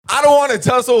I don't want to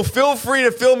tussle. Feel free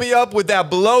to fill me up with that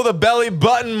below the belly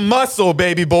button muscle,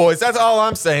 baby boys. That's all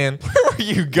I'm saying. Where were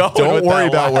you going? Don't worry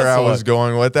about where I was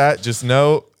going with that. Just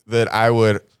know that I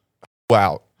would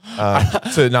out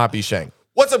to not be shanked.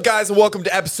 What's up, guys, and welcome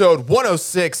to episode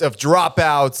 106 of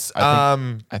Dropouts.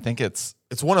 I think it's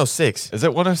 106. Is it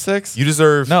 106? You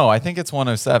deserve. No, I think it's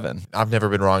 107. I've never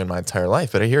been wrong in my entire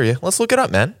life, but I hear you. Let's look it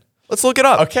up, man. Let's look it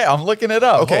up. Okay, I'm looking it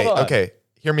up. Okay.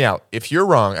 Hear me out. If you're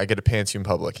wrong, I get to pants you in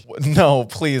public. No,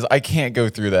 please. I can't go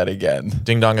through that again.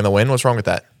 Ding dong in the wind. What's wrong with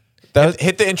that?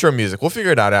 Hit the intro music. We'll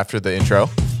figure it out after the intro.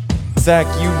 Zach,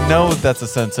 you know that's a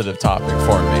sensitive topic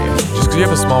for me. Just because you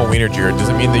have a small wiener, Jared,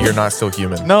 doesn't mean that you're not still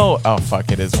human. No. Oh,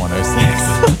 fuck. It is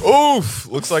 106. Oof.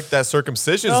 Looks like that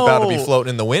circumcision's about to be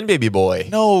floating in the wind, baby boy.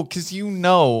 No, because you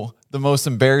know the most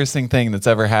embarrassing thing that's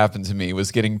ever happened to me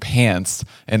was getting pantsed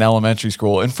in elementary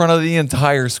school in front of the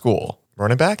entire school.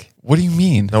 Run it back? What do you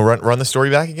mean? No, run the story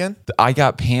back again? I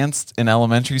got pantsed in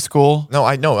elementary school? No,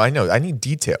 I know. I need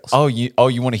details. Oh, you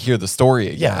want to hear the story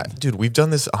again? Yeah, dude, we've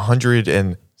done this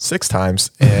 106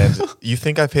 times, and you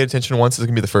think I paid attention once? It's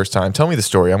going to be the first time. Tell me the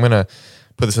story. I'm going to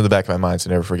put this in the back of my mind so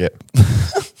I never forget.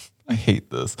 I hate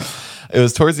this. It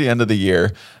was towards the end of the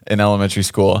year in elementary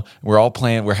school. We're all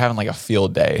playing. We're having like a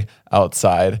field day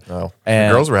outside. Oh,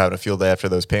 and the girls were having a field day after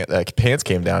those pants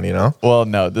came down, you know? Well,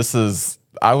 no,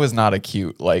 I was not a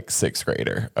cute like sixth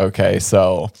grader. Okay,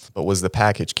 so. But was the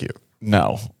package cute?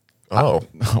 No. Oh.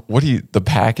 The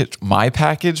package? My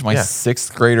package? My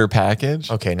sixth grader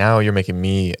package? Okay, now you're making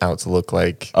me out to look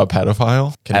like a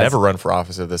pedophile? Can never run for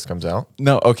office if this comes out.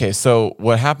 No, okay, so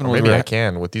what happened was maybe I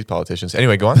can with these politicians.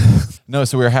 Anyway, go on. No,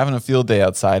 so we were having a field day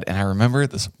outside, and I remember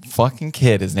this fucking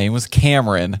kid, his name was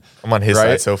Cameron. I'm on his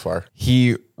side so far.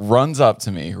 He runs up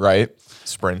to me, right?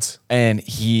 Sprints. And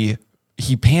he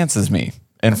pantses me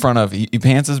in front of, he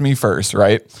pantses me first,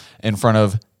 right? In front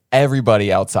of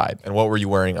everybody outside. And what were you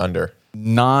wearing under?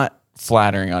 Not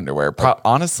flattering underwear.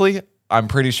 Honestly, I'm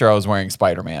pretty sure I was wearing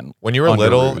Spider-Man. When you were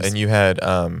little and you had,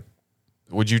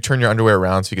 would you turn your underwear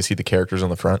around so you could see the characters on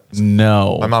the front?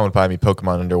 No. My mom would buy me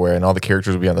Pokemon underwear and all the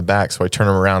characters would be on the back, so I turn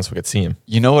them around so I could see them.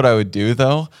 You know what I would do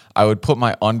though? I would put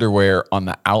my underwear on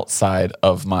the outside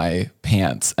of my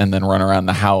pants and then run around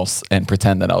the house and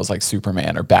pretend that I was like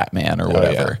Superman or Batman or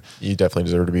whatever. Yeah. You definitely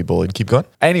deserve to be bullied. Keep going.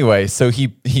 Anyway, so he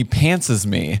pantses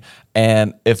me,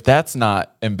 and if that's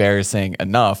not embarrassing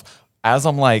enough, as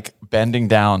I'm like bending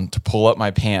down to pull up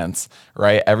my pants,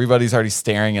 right? Everybody's already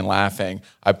staring and laughing.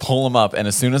 I pull them up, and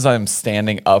as soon as I'm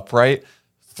standing upright,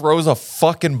 throws a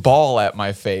fucking ball at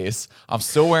my face. I'm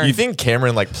still wearing. You think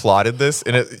Cameron like plotted this?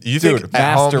 And you think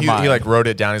at home he like wrote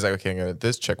it down? He's like, okay, I'm gonna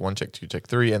this check 1, check 2, check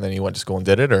 3, and then he went to school and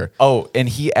did it, or and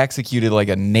he executed like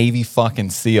a Navy fucking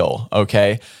SEAL.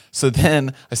 Okay, so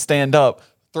then I stand up,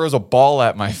 throws a ball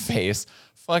at my face,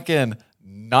 fucking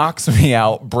knocks me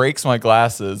out, breaks my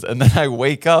glasses, and then I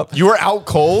wake up. You were out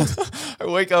cold? I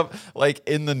wake up like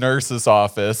in the nurse's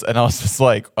office, and I was just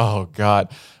like, oh God.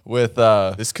 With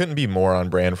this couldn't be more on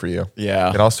brand for you.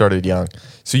 Yeah. It all started young.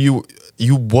 So you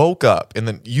woke up and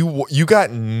then you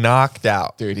got knocked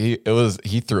out. Dude,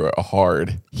 he threw it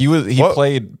hard. He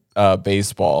played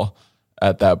baseball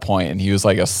at that point, and he was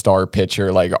like a star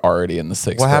pitcher, like already in the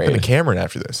sixth grade. What happened to Cameron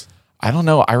after this? I don't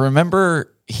know. I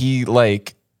remember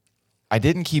I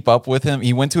didn't keep up with him.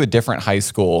 He went to a different high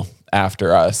school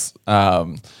after us.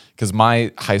 Because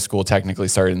my high school technically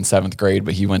started in 7th grade,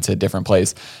 but he went to a different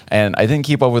place. And I didn't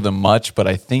keep up with him much, but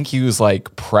I think he was like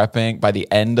prepping by the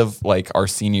end of like our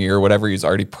senior year or whatever. He was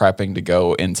already prepping to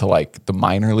go into like the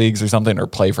minor leagues or something, or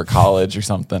play for college or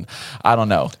something. I don't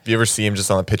know. If you ever see him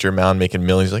just on the pitcher mound making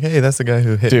millions, like, hey, that's the guy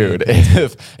who hit me. Dude,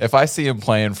 if I see him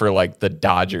playing for like the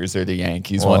Dodgers or the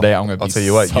Yankees one day, I'm going to be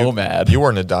so mad. You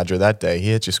weren't a Dodger that day. He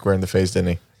hit you square in the face, didn't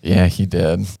he? Yeah, he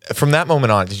did. From that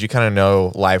moment on, did you kind of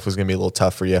know life was going to be a little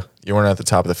tough for you? You weren't at the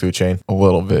top of the food chain? A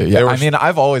little bit, yeah. I mean,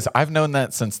 I've known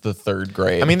that since the 3rd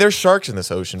grade. I mean, there's sharks in this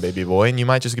ocean, baby boy, and you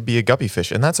might just be a guppy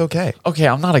fish, and that's okay. Okay,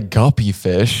 I'm not a guppy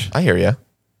fish. I hear you.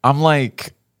 I'm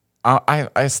like,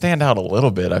 I stand out a little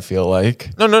bit, I feel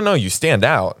like. No, you stand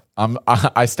out.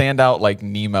 I stand out like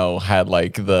Nemo had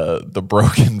like the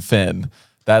broken fin.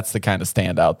 That's the kind of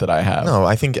standout that I have. No,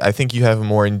 I think you have a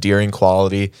more endearing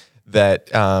quality that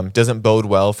doesn't bode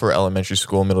well for elementary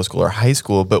school, middle school, or high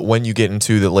school. But when you get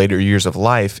into the later years of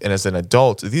life and as an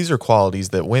adult, these are qualities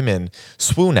that women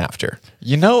swoon after.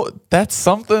 You know, that's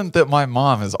something that my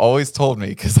mom has always told me,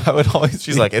 because I would always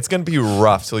She's like, it's going to be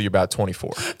rough till you're about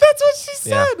 24. That's what she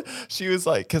said. Yeah. She was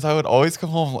like, because I would always come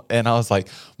home and I was like,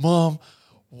 Mom,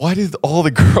 why did all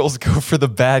the girls go for the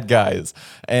bad guys?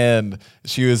 And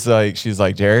she was like,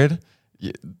 Jared,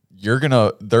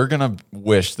 they're gonna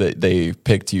wish that they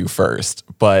picked you first,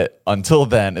 but until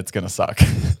then, it's gonna suck.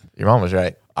 Your mom was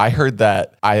right. I heard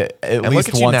that at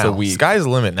least once a week. Sky's the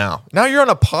limit now. Now you're on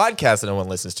a podcast that no one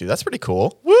listens to. That's pretty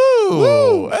cool.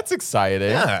 Woo! That's exciting.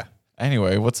 Yeah.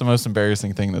 Anyway, what's the most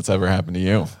embarrassing thing that's ever happened to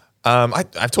you?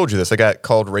 I've told you this. I got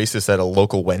called racist at a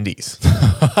local Wendy's.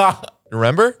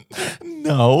 Remember?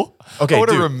 No. Okay, I would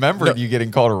have dude, remembered you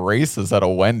getting called a racist at a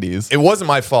Wendy's. It wasn't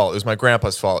my fault. It was my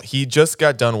grandpa's fault. He just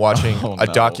got done watching a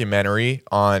documentary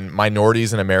on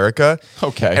minorities in America.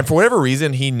 Okay. And for whatever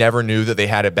reason, he never knew that they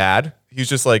had it bad. He was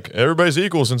just like, everybody's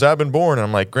equal since I've been born. And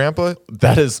I'm like, Grandpa?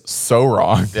 That is so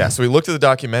wrong. Yeah. So he looked at the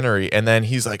documentary and then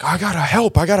he's like, I got to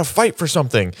help. I got to fight for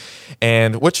something.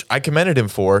 And which I commended him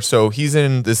for. So he's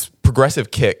in this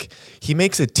progressive kick. He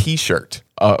makes a t-shirt.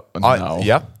 No.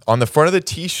 Yep. On the front of the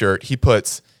t-shirt, he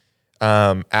puts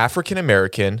African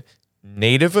American,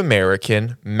 Native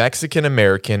American, Mexican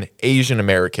American, Asian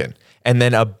American, and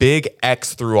then a big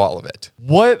X through all of it.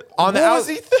 What? On the was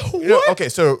he? What? Okay,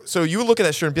 so you look at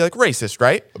that shirt and be like, racist,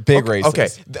 right? Big okay, racist.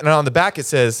 Okay. And on the back it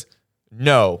says,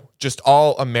 no, just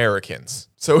all Americans.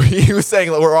 So he was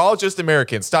saying, we're all just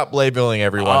Americans. Stop labeling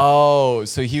everyone. Oh,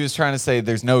 so he was trying to say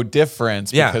there's no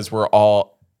difference because we're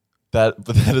all that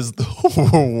is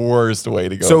the worst way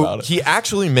to go about it. So he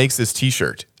actually makes this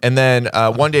t-shirt. And then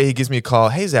one day he gives me a call.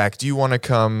 Hey, Zach, do you want to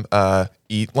come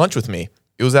eat lunch with me?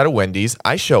 It was at a Wendy's.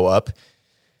 I show up.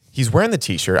 He's wearing the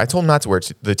t-shirt. I told him not to wear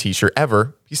the t-shirt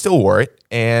ever. He still wore it.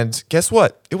 And guess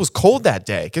what? It was cold that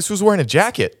day. Guess who was wearing a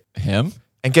jacket? Him?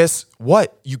 And guess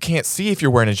what? You can't see if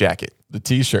you're wearing a jacket. The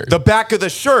t-shirt. The back of the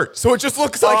shirt. So it just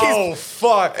looks like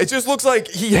fuck. It just looks like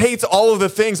he hates all of the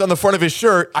things on the front of his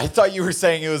shirt. I thought you were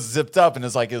saying it was zipped up and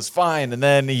it's like it was fine, and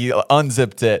then he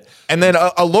unzipped it. And then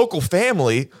a local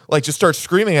family like just starts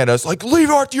screaming at us like, "Leave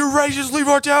our, you're racist, leave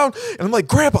our town." And I'm like,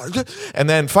 "Grandpa." And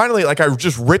then finally, like, I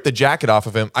just ripped the jacket off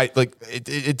of him.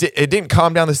 It didn't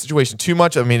calm down the situation too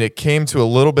much. I mean, it came to a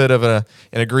little bit of an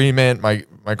agreement. My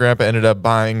grandpa ended up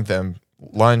buying them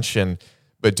lunch,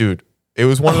 but dude, it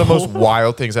was one of the most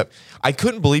wild things that I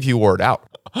couldn't believe he wore it out.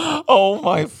 Oh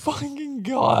my fucking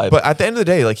God. But at the end of the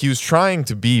day, like, he was trying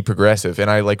to be progressive, and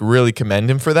I like really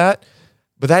commend him for that.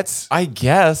 But that's, I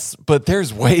guess, but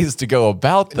there's ways to go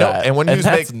about that. And when he was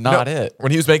that's not it.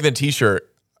 When he was making the t-shirt,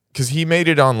 because he made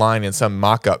it online in some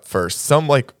mock-up first, some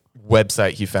like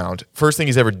website he found. First thing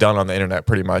he's ever done on the internet,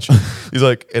 pretty much. He's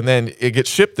like, and then it gets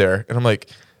shipped there, and I'm like,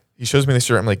 he shows me the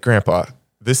shirt. I'm like, Grandpa,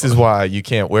 this is why you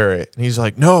can't wear it. And he's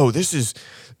like, no, it's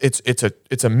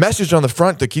a message on the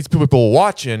front that keeps people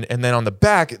watching. And then on the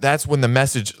back, that's when the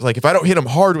message, like, if I don't hit him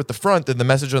hard with the front, then the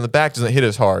message on the back doesn't hit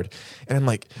as hard. And I'm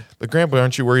like, but Grandpa,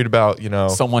 aren't you worried about,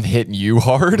 someone hitting you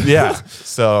hard? Yeah.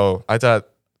 So I thought,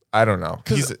 I don't know.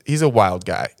 He's a wild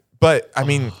guy. But I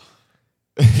mean,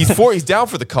 he's down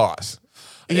for the cause.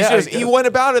 He went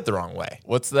about it the wrong way.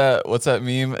 What's that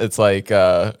meme? It's like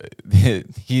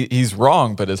he's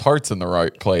wrong, but his heart's in the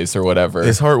right place or whatever.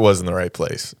 His heart was in the right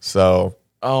place. So,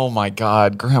 oh my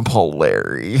God, Grandpa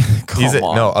Larry.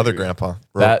 Other Grandpa.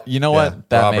 That, you know what?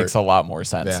 That Robert. makes a lot more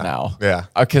sense now. Yeah.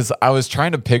 Because I was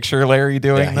trying to picture Larry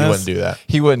doing this. He wouldn't do that.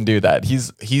 He wouldn't do that.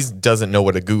 He doesn't know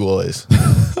what a Google is.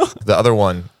 The other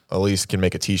one at least can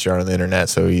make a t-shirt on the internet,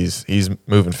 so he's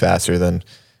moving faster than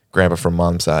Grandpa from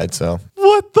Mom's side. So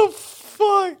what the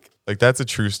fuck? Like, that's a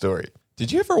true story.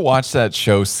 Did you ever watch that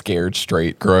show Scared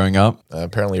Straight growing up?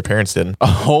 Apparently your parents didn't.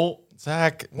 Oh,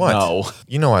 Zach, what? No.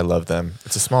 You know I love them.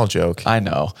 It's a small joke. I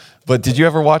know. But did you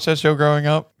ever watch that show growing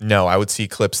up? No, I would see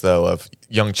clips, though, of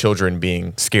young children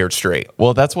being scared straight.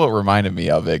 Well, that's what reminded me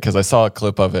of it, because I saw a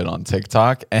clip of it on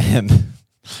TikTok, and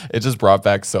it just brought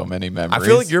back so many memories. I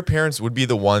feel like your parents would be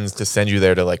the ones to send you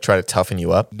there to, like, try to toughen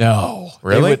you up. No.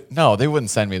 Really? They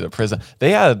wouldn't send me to prison.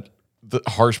 They had the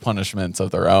harsh punishments of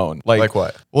their own. Like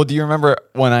what? Well, do you remember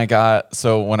when I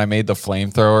made the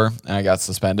flamethrower and I got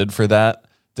suspended for that?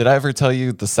 Did I ever tell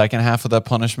you the second half of that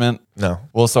punishment? No.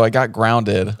 Well, so I got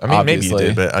grounded. I mean, maybe you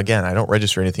did, but again, I don't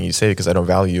register anything you say because I don't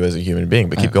value you as a human being.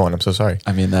 But keep going. I'm so sorry.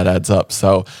 I mean, that adds up.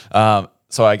 So,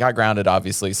 so I got grounded,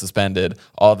 obviously suspended,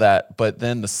 all that. But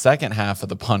then the second half of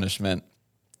the punishment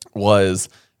was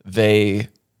they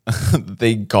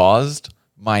gauzed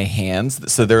my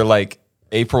hands. So they're like,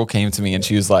 April came to me and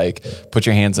she was like, "Put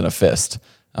your hands in a fist."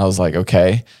 I was like,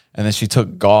 okay. And then she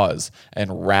took gauze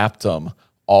and wrapped them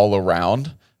all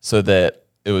around so that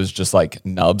it was just like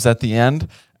nubs at the end.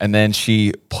 And then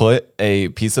she put a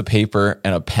piece of paper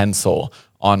and a pencil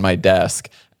on my desk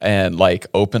and like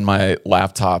opened my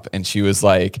laptop. And she was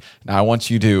like, "Now I want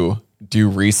you to do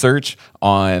research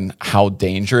on how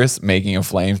dangerous making a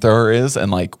flamethrower is and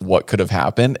like what could have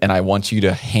happened. And I want you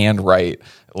to handwrite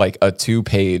like a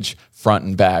 2-page front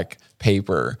and back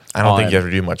paper. I don't think you have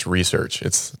to do much research.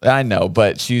 I know,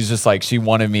 but she's just like, she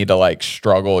wanted me to like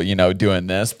struggle, doing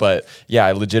this. But yeah,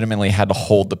 I legitimately had to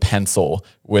hold the pencil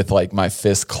with like my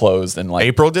fist closed and like.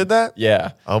 April did that?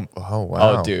 Yeah. Oh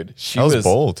wow. Oh, dude. She was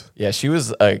bold. Yeah, she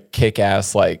was a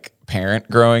kick-ass like parent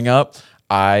growing up.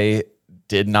 I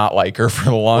did not like her for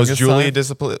the longest Was Julie time.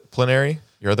 disciplinary?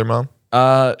 Your other mom?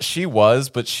 She was,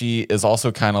 but she is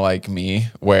also kind of like me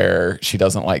where she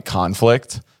doesn't like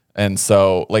conflict. And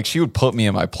so like she would put me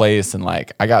in my place and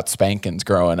like I got spankings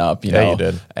growing up, you know. Yeah, you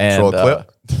did. And Show a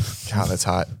clip? God, that's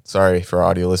hot. Sorry for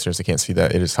audio listeners that can't see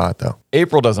that. It is hot though.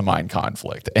 April doesn't mind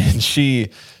conflict and she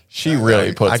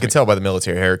really puts I could tell by the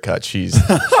military haircut. She's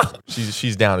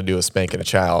down to do a spanking a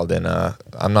child, and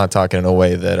I'm not talking in a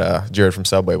way that Jared from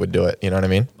Subway would do it. You know what I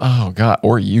mean? Oh God,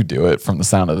 or you do it from the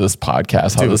sound of this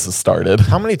podcast, how this has started.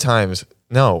 How many times?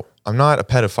 No, I'm not a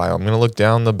pedophile. I'm gonna look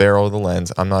down the barrel of the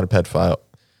lens. I'm not a pedophile.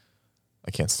 I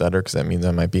can't stutter because that means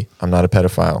I might be. I'm not a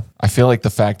pedophile. I feel like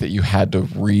the fact that you had to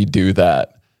redo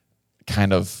that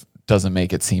kind of doesn't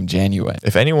make it seem genuine.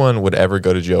 If anyone would ever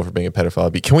go to jail for being a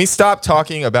pedophile, can we stop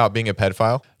talking about being a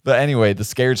pedophile? But anyway, the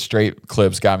Scared Straight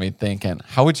clips got me thinking,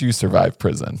 how would you survive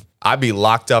prison? I'd be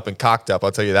locked up and cocked up.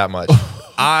 I'll tell you that much.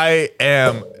 I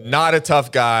am not a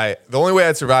tough guy. The only way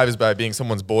I'd survive is by being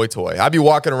someone's boy toy. I'd be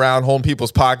walking around holding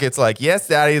people's pockets like, yes,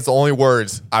 daddy, is the only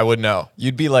words I would know.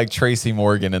 You'd be like Tracy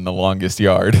Morgan in The Longest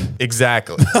Yard.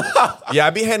 Exactly. Yeah,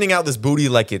 I'd be handing out this booty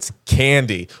like it's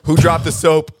candy. Who dropped the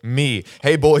soap? Me.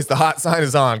 Hey, boys, the hot sign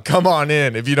is on. Come on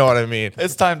in, if you know what I mean.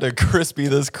 It's time to crispy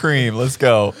this cream. Let's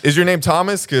go. Is your name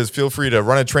Thomas? Because feel free to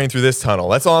run a train through this tunnel.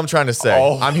 That's all I'm trying to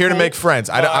say. I'm here to make friends.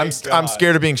 I'm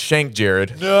scared of being shanked,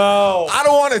 Jared. No. I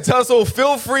don't want to tussle.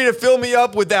 Feel free to fill me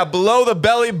up with that below the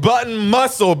belly button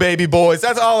muscle, baby boys.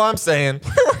 That's all I'm saying.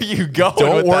 Where are you going?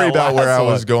 Don't worry about where I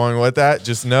was going with that.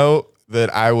 Just know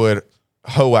that I would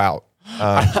hoe out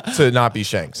to not be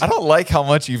shanked. I don't like how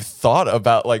much you've thought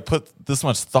about, like, put this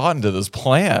much thought into this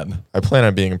plan. I plan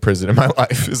on being in prison in my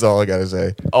life is all I got to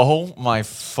say. Oh my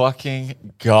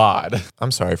fucking God.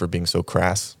 I'm sorry for being so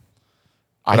crass.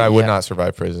 But I would not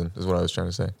survive prison is what I was trying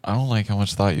to say. I don't like how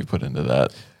much thought you put into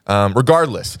that.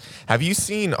 Regardless, have you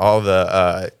seen all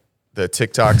the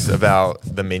TikToks about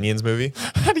the Minions movie?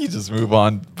 How do you just move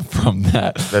on from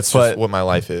that? That's just what my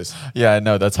life is. Yeah, I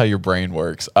know. That's how your brain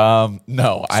works.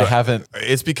 No, I haven't.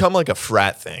 It's become like a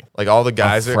frat thing. Like all the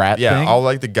guys thing? all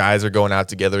like the guys are going out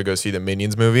together to go see the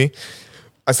Minions movie.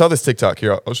 I saw this TikTok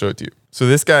here. I'll show it to you. So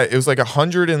this guy, it was like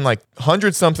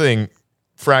 100 something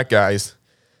frat guys.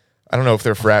 I don't know if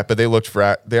they're frat, but they looked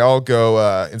frat. They all go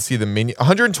and see the Minions.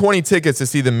 120 tickets to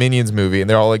see the Minions movie, and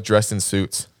they're all like dressed in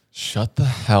suits. Shut the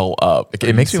hell up.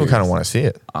 It makes me kind of want to see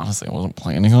it. Honestly, I wasn't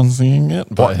planning on seeing it.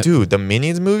 But dude, the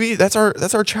Minions movie, that's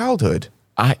our childhood.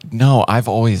 I've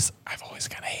always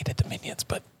kind of hated the Minions,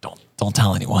 but don't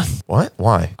tell anyone. What?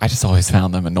 Why? I just always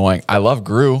found them annoying. I love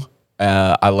Gru.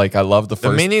 I love the first.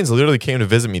 The Minions literally came to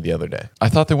visit me the other day. I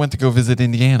thought they went to go visit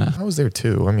Indiana. I was there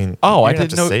too. I mean, I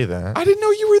didn't have to say that. I didn't know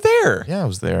you were there. Yeah, I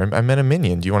was there. I met a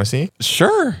Minion. Do you want to see?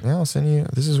 Sure. Yeah, I'll send you.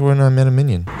 This is when I met a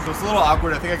Minion. So it's a little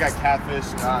awkward. I think I got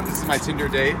catfished. This is my Tinder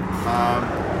date.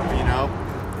 You know,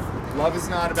 love is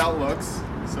not about looks.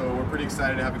 So we're pretty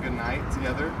excited to have a good night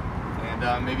together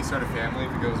and maybe start a family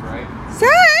if it goes right.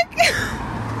 Sick!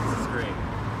 This is great.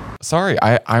 Sorry,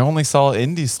 I only saw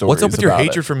indie stories. What's up with your about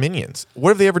hatred for Minions? What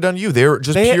have they ever done to you? They're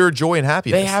just pure joy and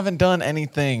happiness. They haven't done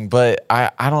anything, but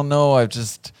I don't know.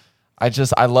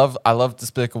 I love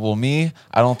Despicable Me.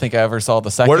 I don't think I ever saw the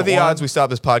second one. What are the odds we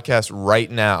stop this podcast right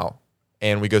now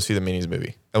and we go see the Minions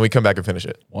movie and we come back and finish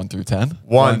it? 1 through 10?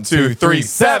 1, 2, 3,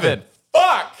 7.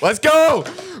 Fuck! Let's go!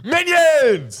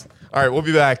 Minions! All right, we'll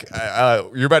be back.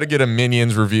 You're about to get a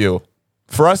Minions review.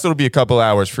 For us, it'll be a couple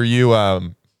hours. For you,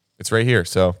 it's right here.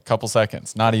 So, Couple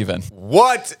seconds, not even.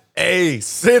 what a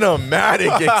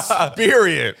cinematic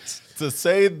experience, To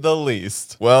say the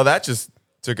least. Well, that just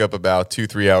took up about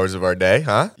 2-3 hours of our day,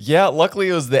 huh? Yeah, luckily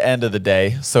it was the end of the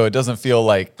day, so it doesn't feel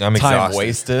like I'm time exhausted.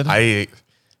 wasted. I ate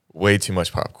way too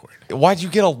much popcorn. Why'd you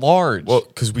get a large? Well,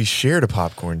 because we shared a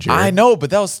popcorn, Jared. I know, but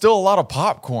that was still a lot of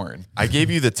popcorn. I gave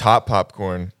you the top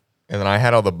popcorn, and then I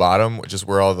had all the bottom, which is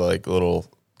where all the like little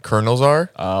kernels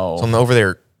are. Oh. So I'm over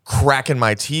there cracking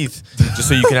my teeth just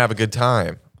so you can have a good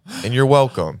time. And you're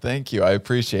welcome. Thank you. I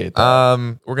appreciate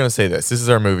that. We're gonna say this. This is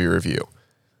our movie review.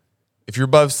 If you're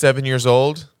above 7 years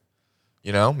old,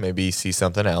 you know, maybe see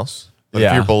something else. But if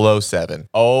Yeah. you're below 7,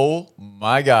 Oh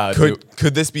my God.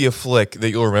 could this be a flick that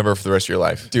you'll remember for the rest of your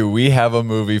life? Do we have a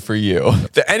movie for you?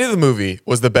 The end of the movie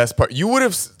was the best part. You would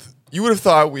have You would have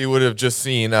thought we would have just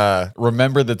seen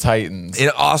Remember the Titans. an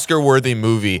Oscar-worthy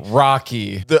movie,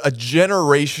 Rocky. a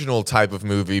generational type of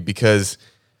movie, because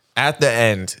at the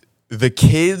end, the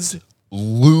kids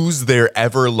lose their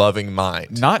ever-loving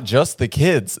mind. Not just the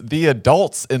kids, the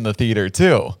adults in the theater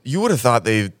too. You would have thought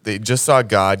they just saw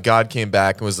God. God came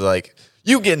back and was like,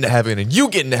 you get into heaven and you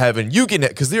get into heaven, you get into,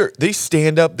 because they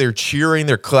stand up, they're cheering,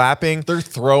 they're clapping. They're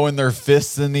throwing their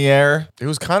fists in the air. It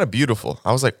was kind of beautiful.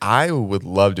 I was like, I would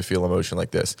love to feel emotion like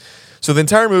this. So the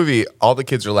entire movie, all the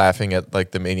kids are laughing at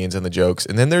like the minions and the jokes.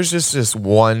 And then there's just this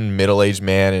one middle-aged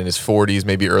man in his 40s,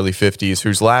 maybe early 50s,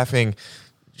 who's laughing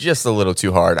just a little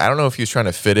too hard. I don't know if he was trying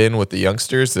to fit in with the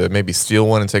youngsters to maybe steal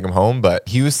one and take them home, but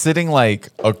He was sitting like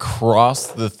across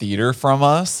the theater from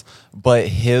us, but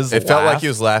his it felt laugh like he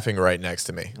was laughing right next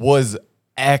to me. was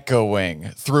echoing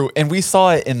through. And we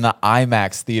saw it in the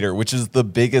IMAX theater, which is the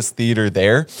biggest theater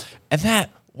there. And that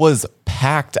was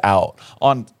packed out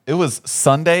it was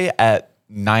Sunday at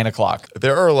 9:00.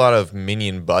 There are a lot of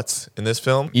minion butts in this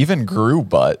film. Even Gru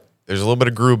butt There's a little bit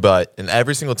of Gru butt, and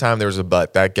every single time there was a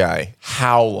butt, that guy,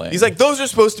 howling. he's like, those are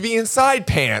supposed to be inside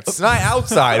pants, not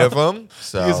outside of them.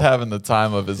 So He's having the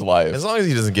time of his life. as long as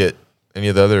he doesn't get any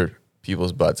of the other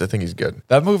people's butts, I think he's good.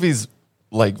 That movie's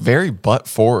like very butt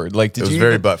forward. Like, It was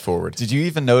very butt forward. Did you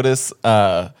even notice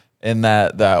in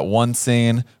that one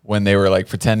scene when they were like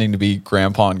pretending to be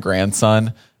grandpa and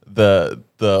grandson, the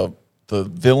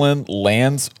villain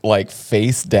lands like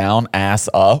face down, ass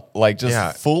up, like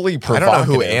just fully I provocative. don't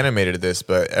know who animated this,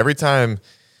 but every time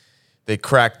they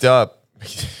cracked up,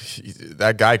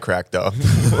 that guy cracked up.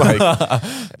 Like,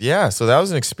 yeah, so that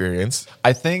was an experience.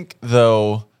 I think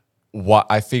though, what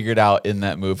I figured out in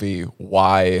that movie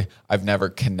why I've never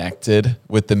connected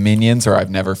with the minions, or I've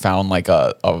never found like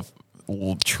a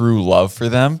true love for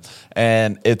them,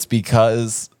 and it's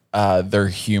because their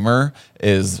humor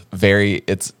is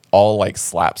it's all like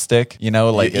slapstick, you know,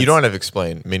 like You don't have to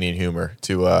explain minion humor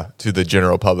to the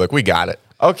general public. We got it.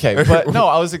 Okay, but no,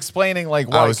 I was explaining like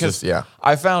why.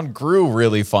 I found Gru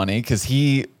really funny because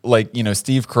he, like, you know,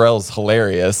 Steve Carell's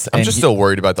hilarious. I'm just still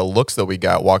worried about the looks that we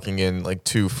got walking in like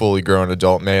two fully grown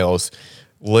adult males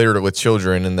littered with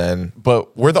children,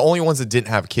 but we're the only ones that didn't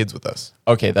have kids with us.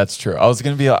 Okay, that's true. I was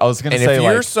gonna say, if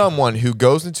you're someone who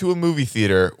goes into a movie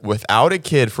theater without a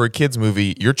kid for a kids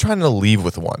movie, you're trying to leave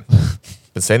with one.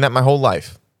 Been saying that my whole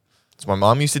life. It's what my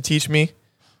mom used to teach me.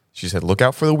 She said, look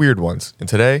out for the weird ones. And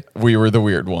today, we were the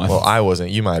weird ones. Well, I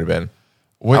wasn't. You might have been.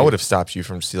 Wait. I would have stopped you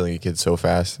from stealing a kid so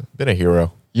fast. Been a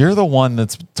hero. You're the one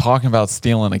that's talking about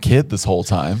stealing a kid this whole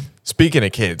time. Speaking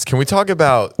of kids, can we talk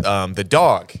about the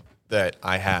dog that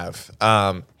I have?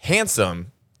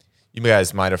 Handsome, you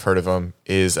guys might have heard of him,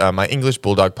 is my English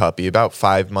bulldog puppy, about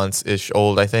 5 months-ish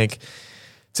old, I think.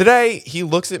 Today, he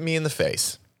looks at me in the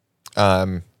face.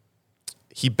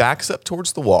 He backs up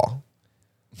towards the wall,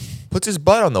 puts his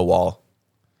butt on the wall,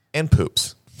 and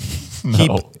poops.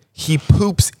 No. He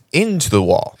poops into the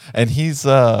wall. And he's,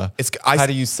 how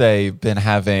do you say, been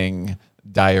having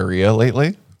diarrhea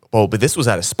lately? Oh, but this was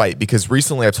out of spite because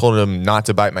recently I've told him not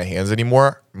to bite my hands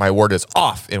anymore. My word is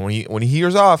off. And when he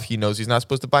hears off, he knows he's not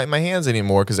supposed to bite my hands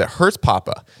anymore because it hurts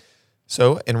Papa.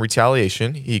 So in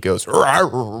retaliation, he goes, "Rawr,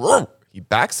 rawr." He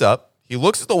backs up. He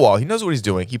looks at the wall. He knows what he's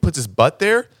doing. He puts his butt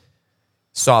there.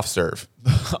 Soft serve.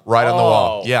 Right on the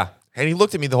wall. Yeah. And he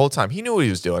looked at me the whole time. He knew what he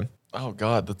was doing. Oh,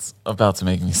 God, that's about to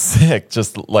make me sick,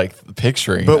 just like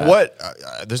picturing But that.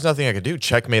 what? There's nothing I could do.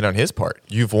 Checkmate on his part.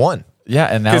 You've won. Yeah,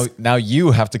 and now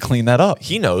you have to clean that up.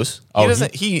 He knows.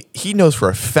 He knows for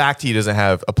a fact he doesn't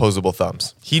have opposable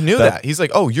thumbs. He knew that. He's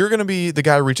like, oh, you're going to be the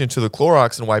guy reaching to the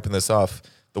Clorox and wiping this off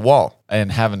the wall.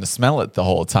 And having to smell it the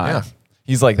whole time. Yeah.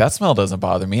 He's like, that smell doesn't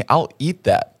bother me. I'll eat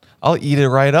that. I'll eat it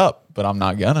right up, but I'm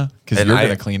not gonna because you're going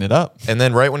to clean it up. And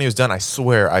then right when he was done, I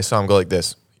swear I saw him go like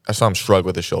this. I saw him shrug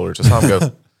with his shoulders. I saw him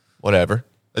go, whatever.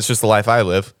 It's just the life I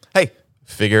live. Hey,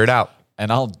 figure it out.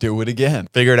 And I'll do it again.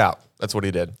 Figure it out. That's what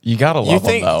he did. You got to love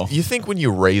him, though. You think when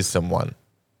you raise someone,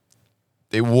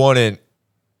 they wouldn't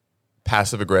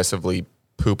passive-aggressively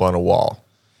poop on a wall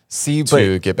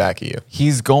to get back at you.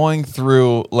 He's going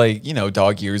through, like, you know,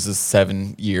 dog years is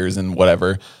 7 years and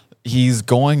whatever. He's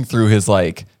going through his,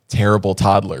 like, terrible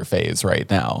toddler phase right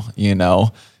now, you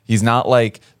know? He's not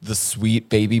like the sweet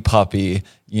baby puppy,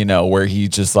 you know, where he's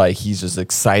just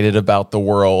excited about the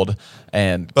world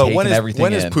and taking everything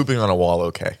in. When is pooping on a wall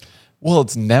okay? Well,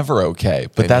 it's never okay,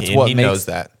 but he knows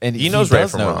that. And he knows right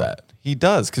from wrong. That. He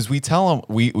does, because we tell him,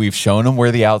 we've shown him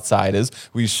where the outside is.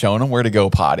 We've shown him where to go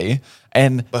potty.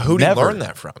 But who did he learn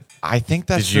that from? I think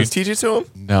that's Did you teach it to him?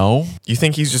 No. You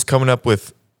think he's just coming up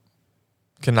with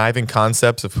conniving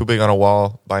concepts of pooping on a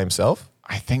wall by himself?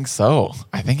 I think so.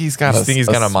 I think he's got. You think he's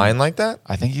got a mind like that?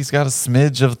 I think he's got a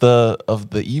smidge of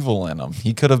the evil in him.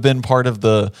 He could have been part of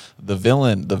the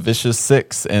villain, the Vicious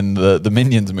Six in the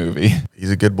Minions movie.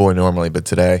 He's a good boy normally, but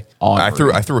today I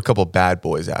Ornery. threw a couple bad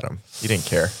boys at him. He didn't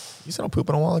care. He said, "I'll poop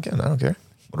on a wall again. I don't care."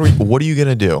 What are you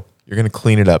gonna do? You're gonna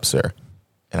clean it up, sir.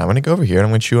 And I'm gonna go over here and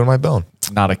I'm gonna chew on my bone.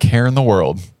 Not a care in the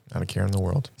world. Not a care in the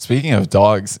world. Speaking of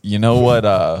dogs, you know what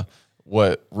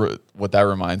that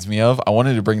reminds me of? I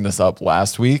wanted to bring this up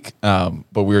last week,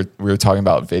 but we were talking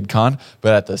about VidCon.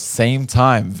 But at the same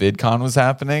time VidCon was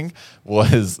happening,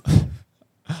 was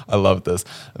I love this,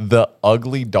 the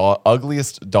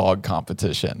ugliest dog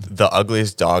competition. The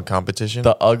ugliest dog competition.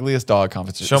 The ugliest dog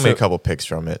competition. Show me a couple pics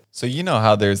from it. So you know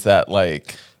how there's that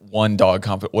like one dog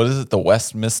what is it? The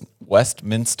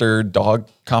Westminster dog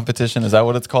competition? Is that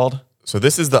what it's called? So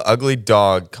this is the ugly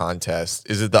dog contest.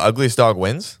 Is it the ugliest dog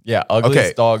wins? Yeah,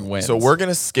 ugliest dog wins. So we're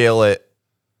gonna scale it.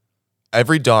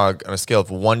 Every dog on a scale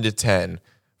of 1 to 10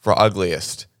 for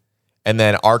ugliest, and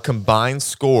then our combined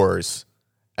scores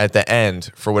at the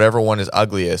end for whatever one is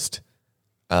ugliest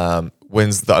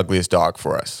wins the ugliest dog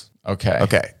for us. Okay.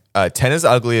 Okay. 10 is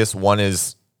ugliest. 1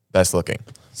 is best looking.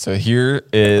 So here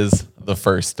is the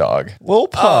first dog. Little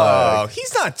Oh, pug.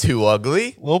 he's not too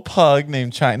ugly. Little pug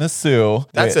named China Sue.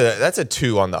 That's Wait, a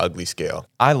 2 on the ugly scale.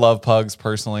 I love pugs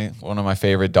personally. One of my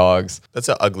favorite dogs. That's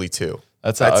an ugly 2.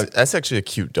 That's actually a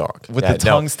cute dog. With the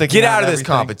tongue sticking Get out out and of this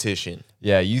everything. competition.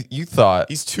 Yeah, you thought.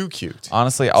 He's too cute.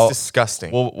 Honestly, It's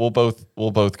disgusting. We'll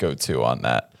both go 2 on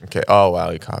that. Okay. Oh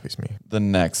wow, he copies me. The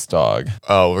next dog.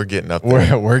 Oh, we're getting up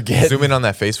there. We're getting. Zoom in on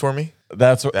that face for me.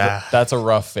 That's a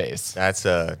rough face. That's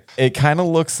It kind of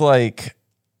looks like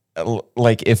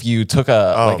if you took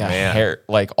a hair,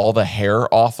 like all the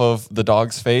hair off of the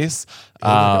dog's face.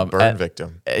 a burn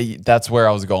victim. That's where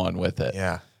I was going with it.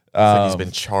 Yeah. It's like he's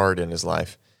been charred in his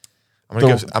life. I'm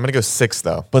gonna go 6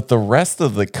 though. But the rest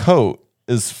of the coat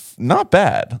is not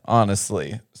bad,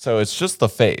 honestly. So it's just the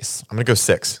face. I'm gonna go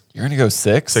 6. You're gonna go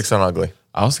 6? 6 on ugly.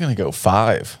 I was gonna go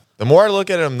 5. The more I look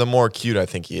at him, the more cute I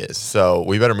think he is. So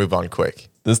we better move on quick.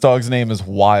 This dog's name is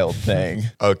Wild Thing.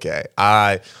 Okay.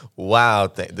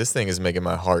 Wild Thing. This thing is making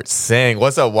my heart sing.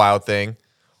 What's up, Wild Thing?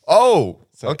 Oh,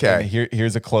 okay.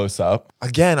 Here's a close up.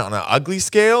 Again, on an ugly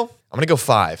scale, I'm gonna go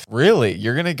 5. Really?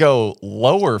 You're gonna go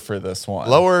lower for this one?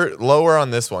 Lower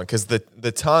on this one because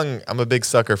the tongue. I'm a big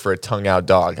sucker for a tongue out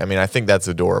dog. I mean, I think that's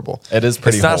adorable. It is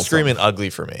pretty. It's not wholesome. screaming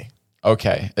ugly for me.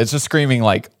 Okay, it's just screaming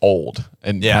like old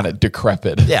and kind of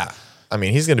decrepit. Yeah, I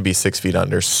mean, he's gonna be 6 feet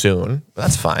under soon. But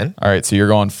that's fine. All right, so you're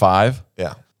going 5.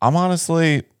 Yeah. I'm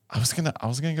honestly, I was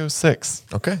gonna go 6.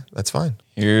 Okay, that's fine.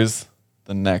 Here's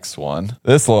the next one.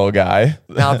 This little guy.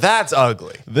 Now that's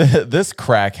ugly. This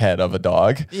crackhead of a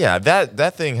dog. Yeah,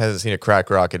 that thing hasn't seen a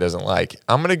crack rock it doesn't like.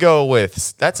 I'm gonna go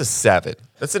with that's a 7.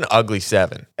 That's an ugly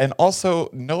 7. And also,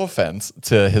 no offense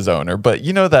to his owner, but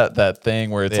you know that thing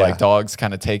where it's like dogs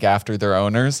kind of take after their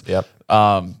owners. Yep.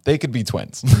 They could be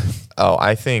twins. Oh,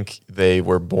 I think they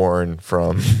were born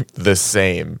from the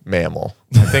same mammal.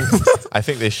 I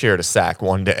think they shared a sack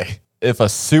one day. If a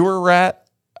sewer rat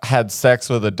had sex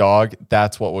with a dog,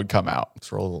 that's what would come out.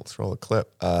 Let's roll a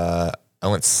clip. I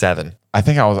went 7. I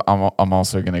think I'm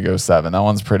also gonna go 7. That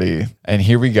one's pretty. And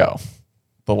here we go.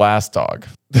 The last dog.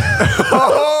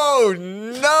 Oh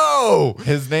no!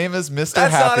 His name is Mr.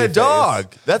 That's Happy not a Face.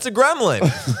 dog. That's a gremlin.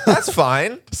 That's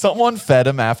fine. Someone fed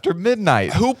him after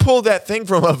midnight. Who pulled that thing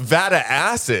from a vat of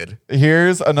acid?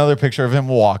 Here's another picture of him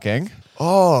walking.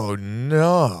 Oh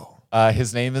no.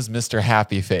 His name is Mr.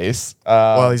 Happy Face.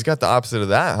 Well, he's got the opposite of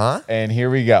that, huh? And here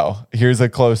we go. Here's a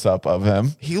close-up of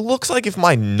him. He looks like if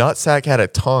my nutsack had a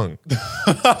tongue.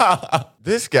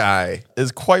 This guy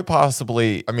Is quite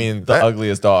possibly, the the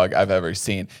ugliest dog I've ever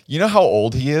seen. You know how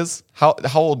old he is? How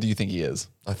old do you think he is?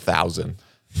 1,000.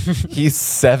 He's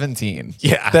 17.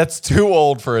 Yeah. That's too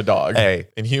old for a dog. Hey,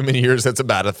 in human years, that's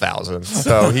about 1,000.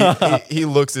 So he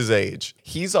looks his age.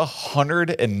 He's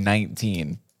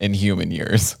 119 in human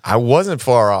years. I wasn't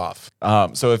far off.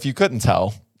 So if you couldn't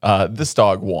tell, this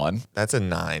dog won. That's a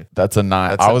 9. That's a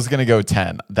 9. I was going to go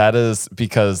 10. That is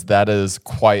because that is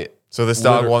quite... So this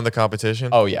dog won the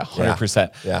competition? Oh, yeah,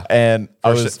 100%. Yeah. And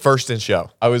First in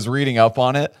show. I was reading up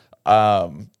on it.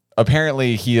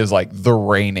 Apparently, he is like the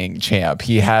reigning champ.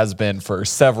 He has been for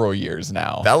several years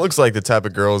now. That looks like the type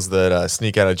of girls that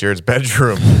sneak out of Jared's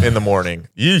bedroom in the morning.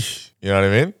 Yeesh. You know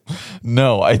what I mean?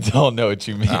 No, I don't know what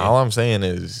you mean. All I'm saying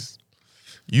is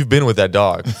you've been with that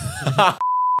dog.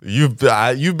 You've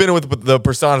been with the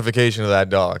personification of that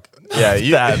dog. Yeah,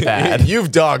 That bad.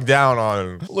 You've dogged down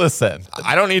on. Listen,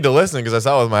 I don't need to listen because I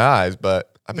saw it with my eyes,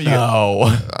 but I bet you.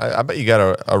 no. I bet you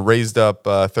got a raised up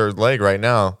third leg right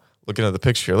now, looking at the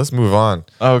picture. Let's move on.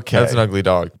 Okay. That's an ugly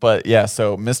dog. But yeah,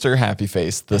 so Mr. Happy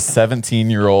Face, the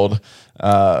 17-year-old,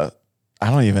 I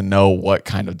don't even know what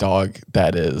kind of dog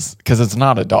that is because it's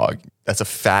not a dog. That's a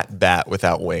fat bat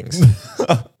without wings.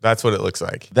 That's what it looks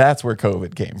like. That's where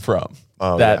COVID came from.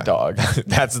 Oh, that dog.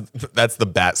 That's the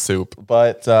bat soup.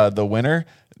 But the winner,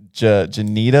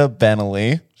 Janita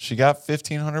Bentley, she got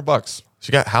 $1,500.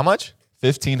 She got how much?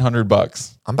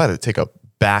 $1,500. I'm about to take a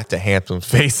bat to Hampton's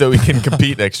face so we can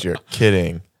compete next year.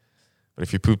 Kidding. But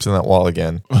if he poops in that wall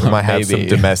again, we might have some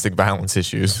domestic violence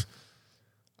issues.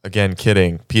 Again,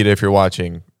 kidding. Peter, if you're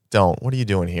watching, don't. What are you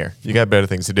doing here? You got better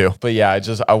things to do. But yeah,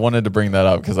 I wanted to bring that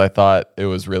up because I thought it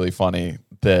was really funny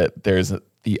that there's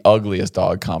the ugliest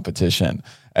dog competition.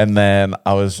 And then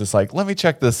I was just like, let me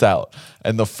check this out.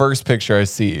 And the first picture I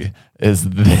see is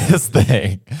this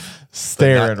thing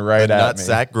staring right at me.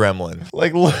 Nutsack gremlin.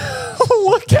 Like, look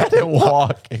at it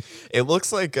walking. It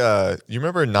looks like, you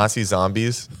remember Nazi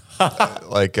zombies?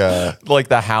 like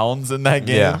the hounds in that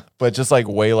game, yeah. But just like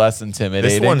way less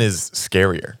intimidating. This one is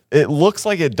scarier. It looks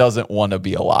like it doesn't want to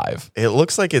be alive. It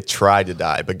looks like it tried to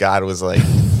die, but God was like,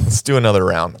 let's do another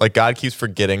round. Like God keeps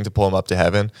forgetting to pull him up to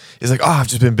heaven. He's like, oh, I've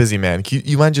just been busy, man.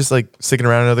 You mind just like sticking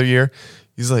around another year?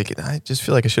 He's like, I just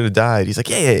feel like I should have died. He's like,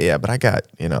 yeah, but I got,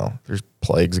 there's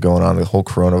plagues going on, the whole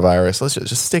coronavirus. Let's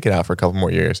just stick it out for a couple more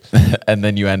years. And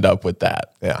then you end up with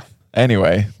that. Yeah.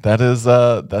 Anyway, that's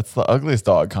the ugliest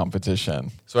dog competition.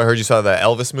 So I heard you saw the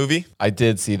Elvis movie. I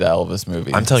did see the Elvis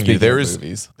movie. I'm telling you, there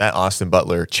is that Austin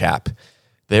Butler chap.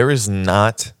 There is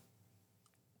not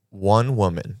one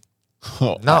woman,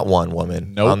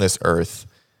 on this earth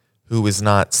who is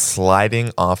not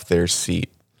sliding off their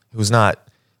seat, who's not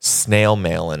snail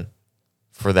mailing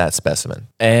for that specimen.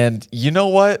 And you know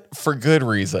what? For good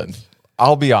reason.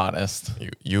 I'll be honest.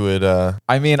 You would.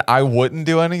 I mean, I wouldn't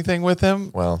do anything with him.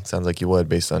 Well, sounds like you would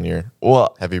based on your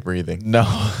heavy breathing. No,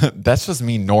 that's just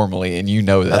me normally, and you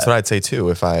know that. That's what I'd say too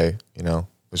if I,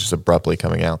 was just abruptly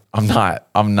coming out. I'm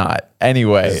not.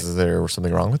 Anyway. Is there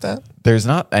something wrong with that? There's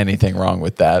not anything wrong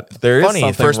with that. There is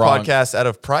something first wrong. Podcast out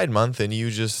of Pride Month, and you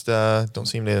just don't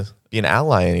seem to be an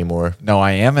ally anymore. No,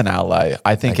 I am an ally.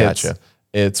 I think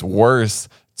it's worse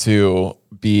to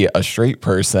be a straight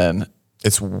person.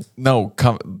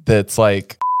 That's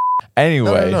like,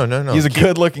 anyway. No. He's a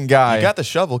good looking guy. You got the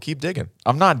shovel. Keep digging.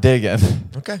 I'm not digging.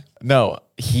 Okay. No,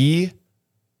 he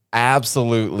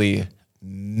absolutely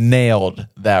nailed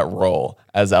that role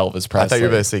as Elvis Presley. I thought you were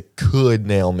going to say could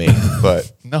nail me,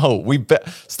 but no,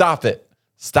 stop it.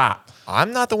 Stop.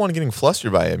 I'm not the one getting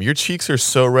flustered by him. Your cheeks are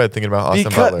so red thinking about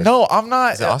Austin Butler. No, I'm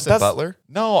not. Is it Austin Butler?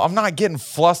 No, I'm not getting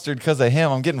flustered because of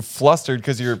him. I'm getting flustered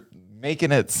because you're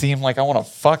making it seem like I want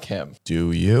to fuck him.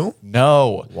 Do you?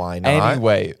 No. Why not?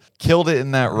 Anyway, killed it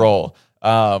in that role.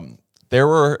 There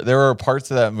were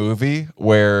parts of that movie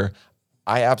where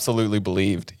I absolutely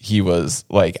believed he was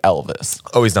like Elvis.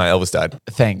 Oh, he's not. Elvis died.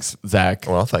 Thanks, Zach.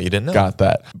 Well, I thought you didn't know. Got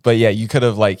that. But yeah, you could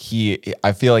have I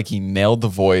feel like he nailed the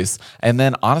voice. And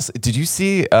then honestly, did you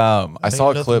see, I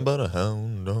saw a clip. But a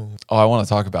hound dog. Oh, I want to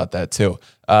talk about that too.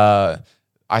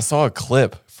 I saw a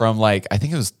clip from I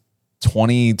think it was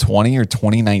 2020 or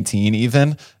 2019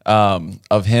 even,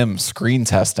 of him screen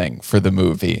testing for the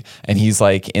movie. And he's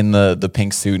like in the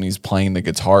pink suit and he's playing the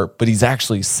guitar, but he's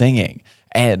actually singing.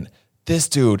 And this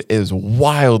dude is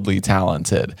wildly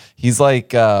talented. He's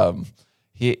like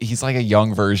he's like a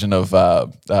young version of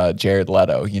Jared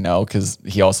Leto, because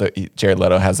Jared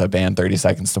Leto has a band 30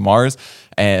 Seconds to Mars.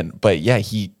 But yeah,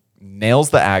 he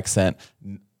nails the accent,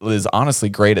 is honestly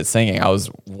great at singing. I was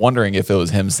wondering if it was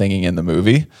him singing in the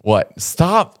movie. What?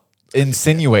 Stop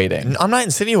insinuating. I'm not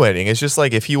insinuating. It's just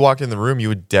like if he walked in the room, you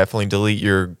would definitely delete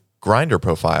your Grindr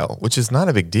profile, which is not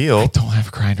a big deal. I don't have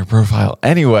a Grindr profile.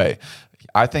 Anyway,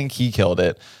 I think he killed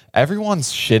it.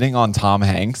 Everyone's shitting on Tom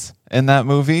Hanks in that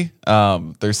movie.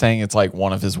 They're saying it's like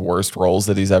one of his worst roles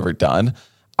that he's ever done.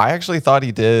 I actually thought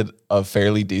he did a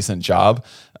fairly decent job.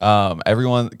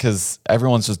 Because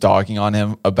everyone's just dogging on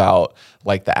him about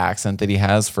like the accent that he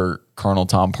has for Colonel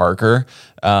Tom Parker.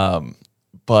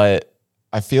 But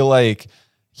I feel like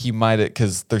he might have,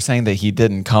 because they're saying that he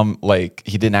didn't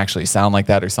actually sound like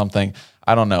that or something.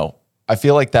 I don't know. I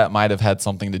feel like that might have had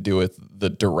something to do with the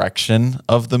direction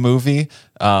of the movie.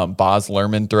 Baz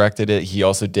Luhrmann directed it. He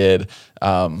also did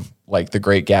like The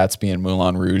Great Gatsby and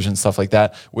Moulin Rouge and stuff like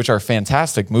that, which are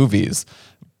fantastic movies.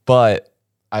 But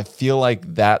I feel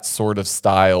like that sort of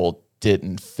style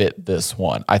didn't fit this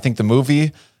one. I think the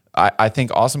movie, I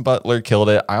think Austin Butler killed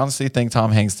it. I honestly think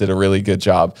Tom Hanks did a really good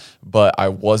job, but I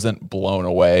wasn't blown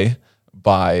away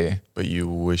by. But you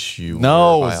wish you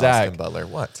No, were by Zach. Austin Butler.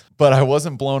 What? But I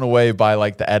wasn't blown away by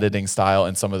like the editing style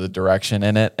and some of the direction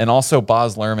in it. And also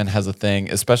Baz Luhrmann has a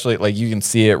thing, especially like you can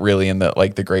see it really in the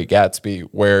like The Great Gatsby,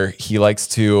 where he likes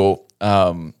to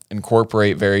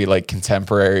incorporate very like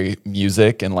contemporary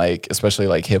music and like especially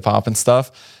like hip hop and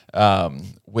stuff,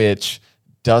 which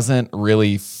doesn't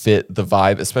really fit the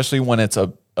vibe, especially when it's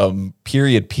a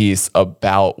period piece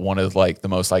about one of like the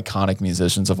most iconic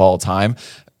musicians of all time.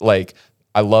 Like,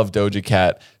 I love Doja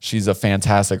Cat. She's a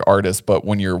fantastic artist, but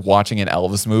when you're watching an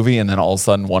Elvis movie and then all of a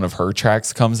sudden one of her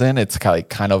tracks comes in, it's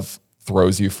kind of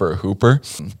throws you for a hooper.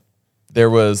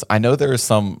 I know there was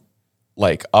some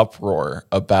like uproar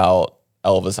about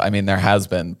Elvis. I mean, there has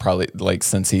been probably like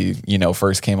since he,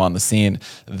 first came on the scene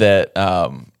that,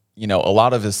 a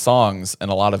lot of his songs and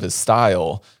a lot of his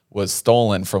style was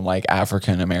stolen from like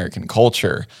African American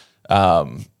culture.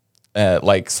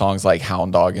 Like songs like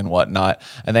Hound Dog and whatnot.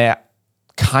 And they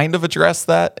kind of address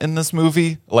that in this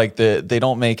movie. Like they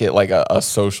don't make it like a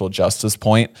social justice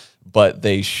point, but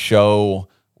they show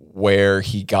where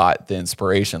he got the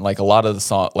inspiration. Like a lot of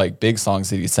the like big songs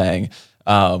that he sang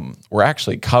were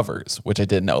actually covers, which I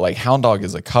didn't know. Like Hound Dog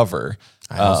is a cover.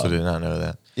 I also did not know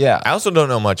that. Yeah. I also don't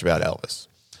know much about Elvis.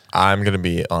 I'm going to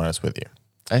be honest with you.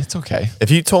 It's okay. If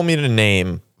you told me to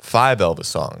name 5 Elvis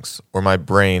songs where my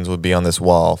brains would be on this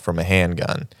wall from a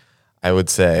handgun, I would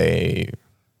say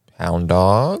Hound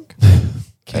Dog.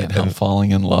 Can't Help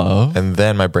Falling in Love. And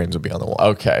then my brains would be on the wall.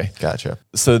 Okay. Gotcha.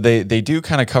 So they do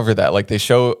kind of cover that. Like they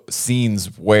show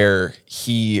scenes where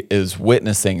he is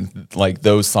witnessing like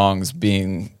those songs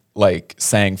being like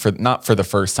sang for not for the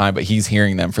first time, but he's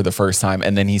hearing them for the first time.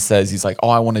 And then he says, he's like, oh,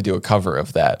 I want to do a cover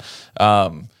of that.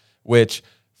 Which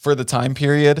for the time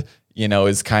period,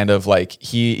 is kind of like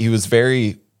he was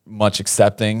very much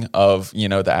accepting of,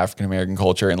 the African American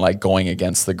culture and like going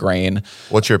against the grain.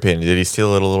 What's your opinion? Did he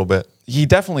steal it a little bit? He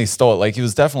definitely stole it. Like he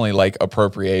was definitely like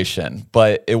appropriation,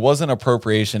 but it wasn't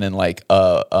appropriation in like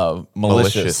a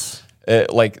malicious.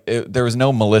 There was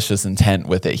no malicious intent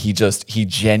with it. He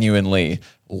genuinely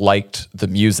liked the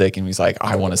music and he's like,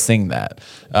 I want to sing that.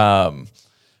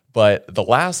 But the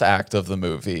last act of the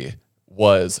movie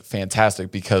was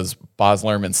fantastic because Baz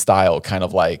Luhrmann's style kind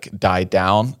of like died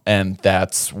down, and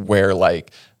that's where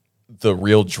like the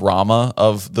real drama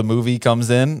of the movie comes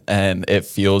in, and it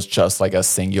feels just like a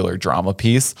singular drama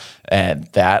piece, and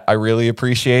that I really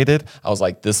appreciated. I was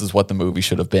like, this is what the movie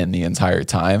should have been the entire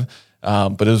time.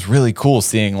 But it was really cool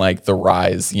seeing like the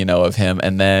rise, of him,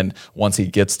 and then once he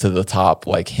gets to the top,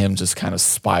 like him just kind of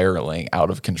spiraling out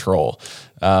of control.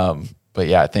 But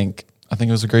yeah, I think it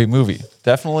was a great movie.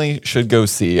 Definitely should go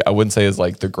see. I wouldn't say it's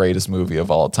like the greatest movie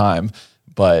of all time,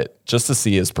 but just to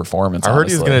see his performance. I heard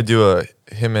he's going to do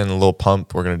him and Lil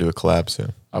Pump, we're going to do a collab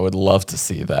soon. I would love to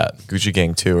see that. Gucci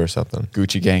Gang 2 or something.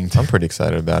 Gucci Gang 2. I'm pretty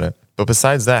excited about it. But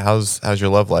besides that, how's your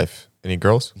love life? Any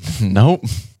girls? Nope.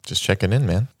 Just checking in,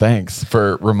 man. Thanks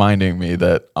for reminding me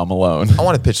that I'm alone. I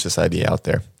want to pitch this idea out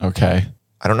there. Okay.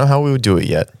 I don't know how we would do it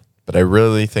yet, but I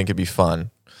really think it'd be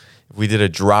fun if we did a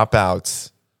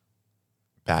Dropouts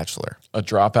Bachelor. A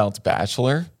Dropouts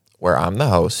Bachelor? Where I'm the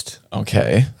host.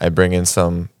 Okay. I bring in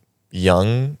some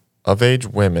young of age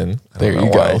women. There you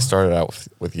why go. I started out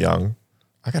with young.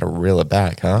 I got to reel it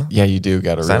back, huh? Yeah, you do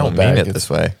got to reel it back. I don't mean it this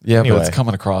way. Yeah, anyway, but it's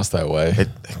coming across that way.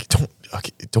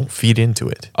 Don't feed into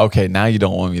it. Okay, now you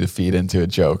don't want me to feed into a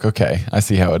joke. Okay, I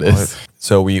see how it is.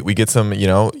 So we get some,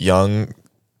 young,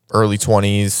 early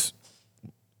 20s.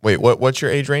 Wait, what's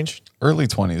your age range? Early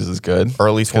 20s is good.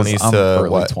 Early 20s to early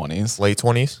what? 20s. Late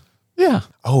 20s? Yeah.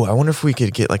 Oh, I wonder if we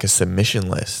could get like a submission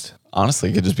list. Honestly,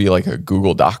 it could just be like a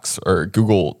Google Docs or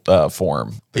Google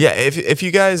form. But yeah, if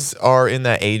you guys are in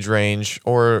that age range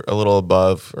or a little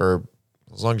above, or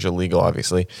as long as you're legal,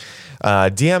 obviously,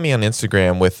 DM me on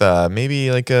Instagram with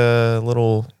maybe like a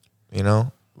little,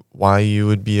 why you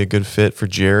would be a good fit for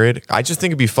Jared. I just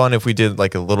think it'd be fun if we did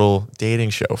like a little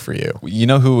dating show for you. You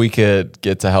know who we could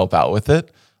get to help out with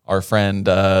it? Our friend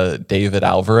David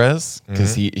Alvarez,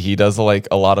 because he does like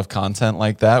a lot of content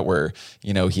like that where,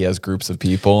 he has groups of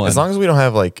people. As long as we don't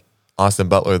have like Austin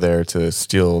Butler there to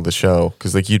steal the show,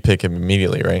 because like you'd pick him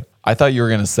immediately, right? I thought you were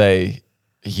going to say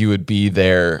he would be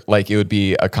there, like it would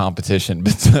be a competition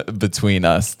between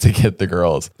us to get the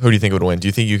girls. Who do you think would win? Do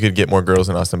you think you could get more girls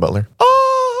than Austin Butler?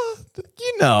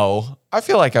 I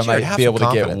feel like I might be able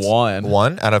to get one.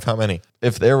 One out of how many?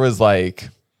 If there was like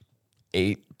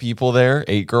 8 people there,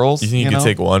 8 girls. You think you could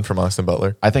take one from Austin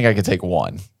Butler? I think I could take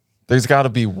one. There's got to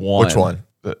be one. Which one?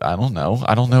 I don't know.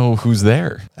 I don't know who's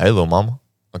there. Hey, little mama.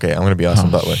 Okay, I'm going to be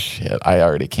Austin Butler. Shit, I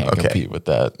already can't compete with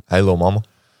that. Hey, little mama.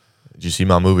 Did you see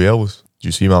my movie Elvis?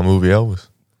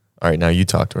 All right, now you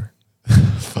talk to her.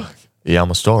 Fuck. Yeah,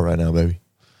 I'm a star right now, baby.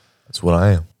 That's what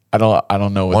I am. I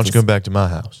don't know what Why don't you come back to my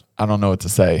house? I don't know what to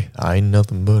say. I ain't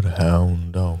nothing but a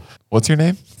hound dog. What's your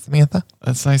name? Samantha.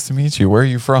 That's nice to meet you. Where are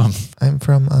you from? I'm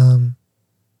from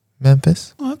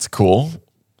Memphis. Well, that's cool.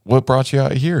 What brought you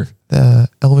out here? The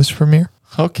Elvis premiere.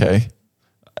 Okay.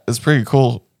 It's pretty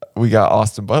cool. We got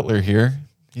Austin Butler here.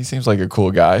 He seems like a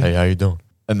cool guy. Hey, how you doing?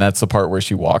 And that's the part where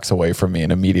she walks away from me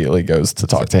and immediately goes to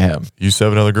talk to him. You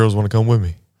 7 other girls want to come with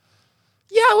me?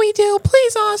 Yeah, we do.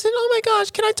 Please, Austin. Oh my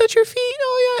gosh, can I touch your feet?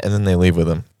 Oh yeah. And then they leave with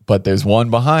him. But there's one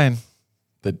behind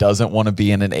that doesn't want to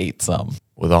be in an 8-some.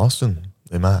 With Austin,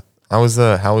 they might. How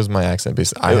was my accent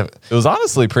based? It was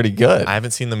honestly pretty good. I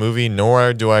haven't seen the movie,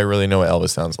 nor do I really know what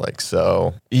Elvis sounds like.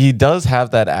 So He does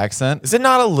have that accent. is it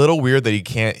not a little weird that he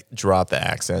can't drop the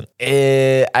accent?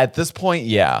 At this point,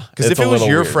 yeah. Because if it was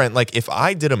your friend, like if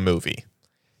I did a movie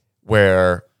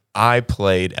where I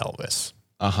played Elvis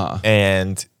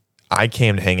and I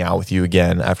came to hang out with you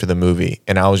again after the movie,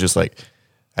 and I was just like,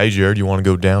 hey, Jared, you want to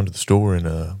go down to the store and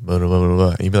blah, blah, blah, blah.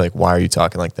 And you'd be like, why are you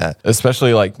talking like that?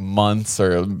 Especially like months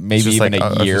or maybe even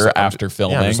like, a year after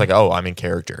filming. Yeah, I'm just like, oh, I'm in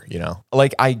character, you know?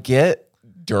 Like I get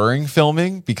during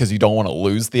filming because you don't want to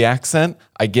lose the accent.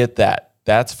 I get that.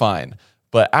 That's fine.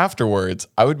 But afterwards,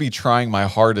 I would be trying my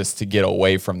hardest to get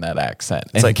away from that accent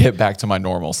and like, get back to my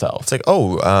normal self. It's like,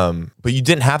 but you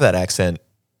didn't have that accent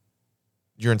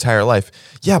your entire life.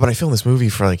 Yeah, but I filmed this movie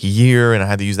for like a year and I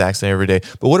had to use the accent every day.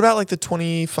 But what about like the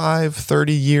 25,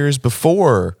 30 years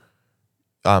before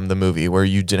the movie where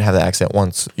you didn't have the accent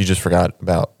once, you just forgot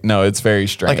about? No, it's very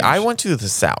strange. Like I went to the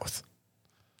South,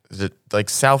 like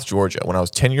South Georgia when I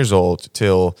was 10 years old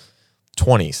till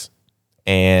 20s.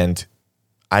 And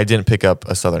I didn't pick up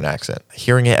a Southern accent.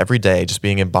 Hearing it every day, just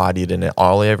being embodied in it,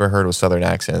 all I ever heard was Southern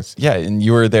accents. Yeah, and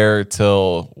you were there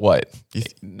till what?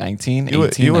 19, 18?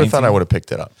 You would have thought I would have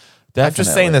picked it up. Definitely. I'm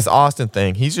just saying this Austin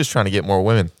thing. He's just trying to get more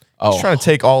women. Oh, he's trying to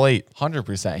take all 8.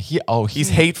 100%. He's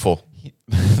hateful.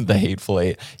 The hateful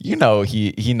 8. You know,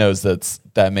 he knows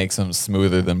that makes him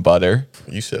smoother than butter.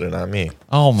 You said it, not me.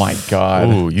 Oh my God.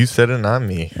 Ooh, you said it, not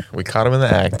me. We caught him in the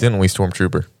act, didn't we,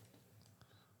 Stormtrooper?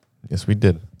 Yes, we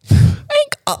did.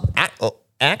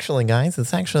 Actually, guys,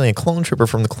 it's actually a clone trooper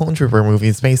from the Clone Trooper movie.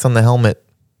 It's based on the helmet.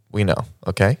 We know,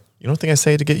 okay? You don't think I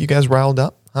say it to get you guys riled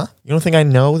up, huh? You don't think I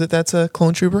know that that's a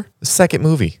clone trooper? The second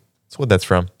movie. That's what that's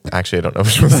from. Actually, I don't know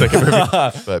which one's the second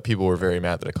movie, but people were very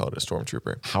mad that I called it a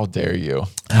stormtrooper. How dare you?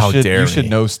 You should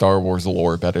know Star Wars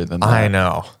lore better than that. I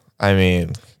know. I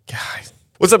mean, guys.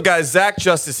 What's up, guys? Zach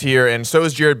Justice here, and so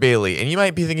is Jared Bailey. And you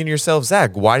might be thinking to yourself,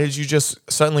 Zach, why did you just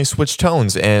suddenly switch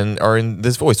tones and are in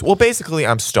this voice? Well, basically,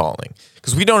 I'm stalling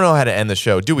because we don't know how to end the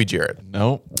show, do we, Jared?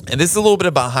 Nope. And this is a little bit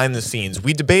of behind the scenes.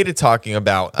 We debated talking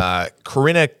about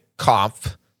Corinna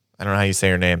Kopf. I don't know how you say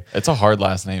her name. It's a hard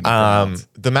last name.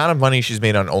 The amount of money she's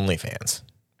made on OnlyFans.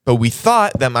 But we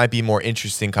thought that might be more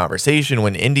interesting conversation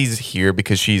when Indy's here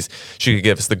because she could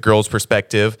give us the girl's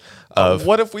perspective of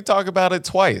what if we talk about it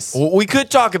twice? Well, we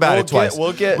could talk about it twice.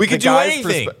 We could do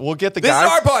anything. We'll get the This guys.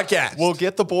 is our podcast. We'll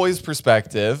get the boys'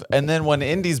 perspective, and then when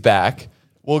Indy's back,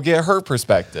 we'll get her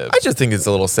perspective. I just think it's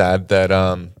a little sad that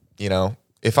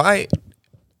if I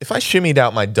shimmied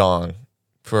out my dong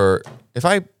if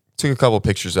I took a couple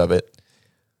pictures of it,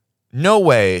 no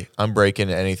way I'm breaking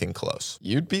anything close.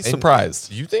 You'd be surprised.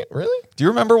 You think really? Do you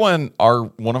remember when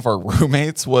one of our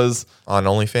roommates was on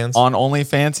OnlyFans? On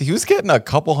OnlyFans, he was getting a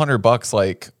couple $100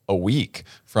 like a week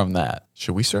from that.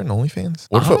 Should we start an OnlyFans?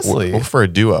 Honestly, what for a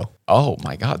duo? Oh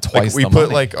my God, twice. Like we the put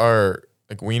money. like our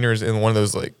wieners in one of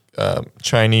those like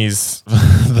Chinese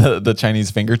the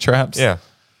Chinese finger traps. Yeah,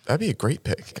 that'd be a great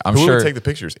pick. I'm Who sure would take the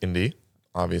pictures? Indy,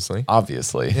 obviously.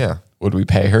 Yeah. Would we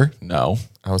pay her? No.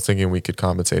 I was thinking we could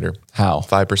compensate her. How?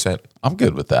 5%. I'm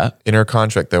good with that. In her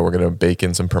contract, though, we're going to bake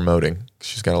in some promoting.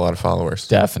 She's got a lot of followers.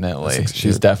 Definitely.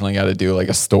 She's definitely got to do like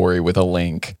a story with a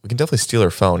link. We can definitely steal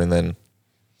her phone and then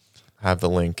have the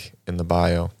link in the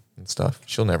bio and stuff.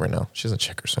 She'll never know. She doesn't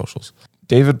check her socials.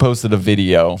 David posted a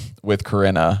video with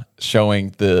Corinna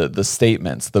showing the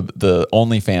statements, the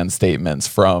OnlyFans statements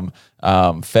from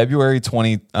February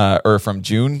 20 or from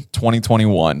June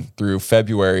 2021 through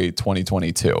February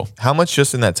 2022. How much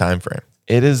just in that time frame?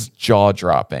 It is jaw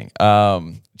dropping.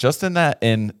 Just in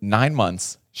 9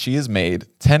 months, she has made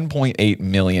 $10.8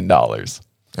 million.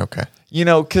 Okay. You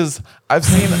know, because I've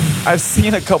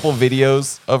seen a couple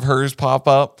videos of hers pop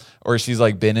up, or she's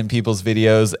like been in people's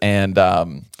videos, and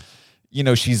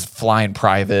she's flying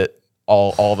private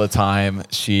all the time.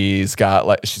 She's got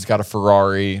a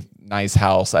Ferrari, nice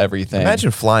house, everything.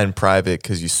 Imagine flying private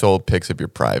because you sold pics of your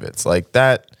privates. Like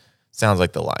that sounds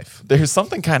like the life. There's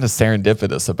something kind of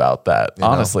serendipitous about that,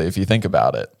 honestly, if you think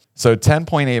about it. So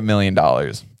 $10.8 million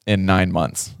in 9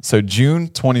 months. So June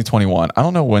 2021, I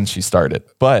don't know when she started,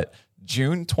 but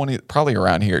probably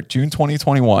around here, June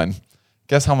 2021,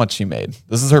 guess how much she made?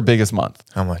 This is her biggest month.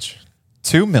 How much?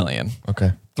 $2,000,000.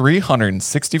 Okay.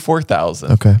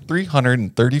 $364,000. Okay.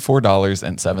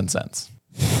 $334.07.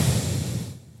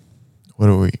 What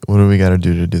do we got to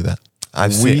do that?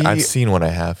 I've seen what I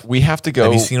have. We have to go.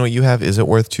 Have you seen what you have? Is it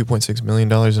worth $2.6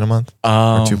 million in a month?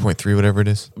 Or 2.3, whatever it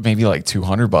is? Maybe like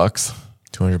 $200.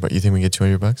 $200. You think we get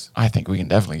 $200? I think we can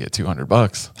definitely get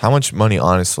 $200. How much money,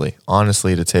 honestly,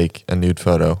 to take a nude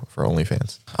photo for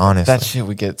OnlyFans? Honestly, that shit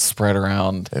would get spread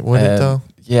around. Would it though?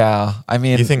 Yeah, I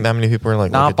mean, you think that many people are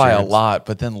like, not by a lot,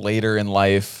 but then later in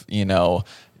life,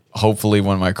 hopefully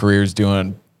when my career's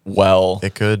doing well,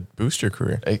 it could boost your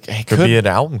career. It could be an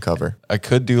album cover. I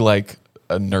could do like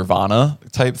a Nirvana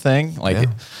type thing, like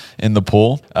in the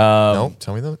pool. No,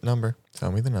 tell me the number.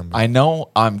 I know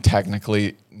I'm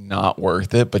technically not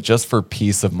worth it, but just for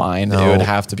peace of mind, it would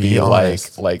have to be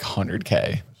like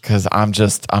 $100K, because I'm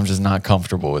just not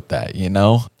comfortable with that.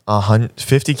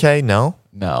 $50K?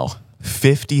 No.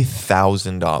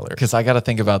 $50,000. Because I got to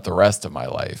think about the rest of my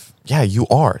life. Yeah, you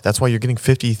are. That's why you're getting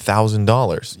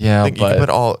 $50,000. Yeah, you can put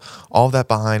all of that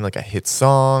behind like a hit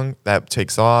song that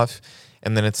takes off,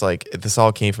 and then it's like this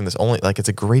all came from this it's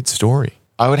a great story.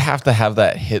 I would have to have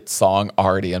that hit song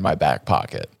already in my back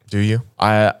pocket. Do you?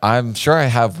 I'm sure I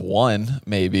have one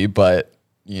maybe, but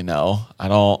I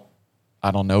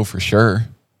don't know for sure.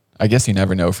 I guess you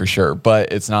never know for sure,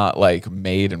 but it's not like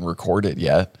made and recorded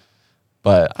yet.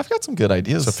 But I've got some good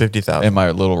ideas. So 50,000 in my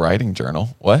little writing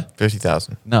journal. What?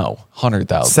 50,000. No,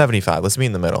 100,000. 75. Let's meet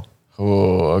in the middle.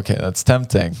 Oh, okay, that's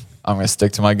tempting. I'm gonna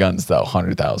stick to my guns though.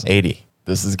 100,000. 80.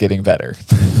 This is getting better.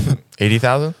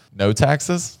 80,000. No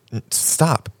taxes.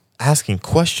 Stop asking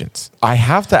questions. I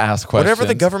have to ask questions. Whatever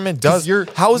the government does.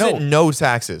 How is it no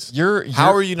taxes?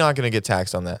 How are you not going to get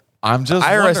taxed on that? I'm just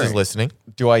IRS wondering, is listening.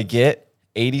 Do I get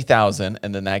 80,000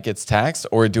 and then that gets taxed,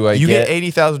 or do I get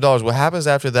 $80,000? What happens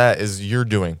after that is you're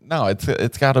doing. No,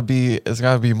 it's got to be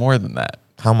more than that.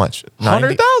 How much?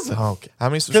 100,000. Oh, okay. How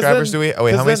many subscribers do we? Oh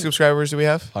wait, how many subscribers do we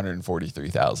have?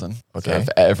 143,000. Okay. So if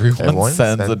everyone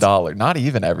sends $1, not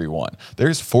even everyone.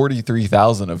 There's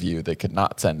 43,000 of you that could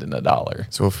not send in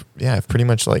 $1. So if pretty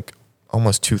much like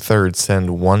almost 2/3 send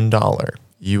 $1,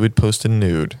 you would post a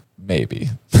nude.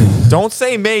 Maybe. Don't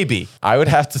say maybe. I would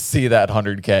have to see that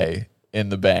 100K in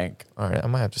the bank. All right, I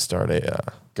might have to start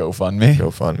a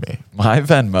GoFundMe. My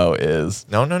Venmo is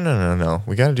No.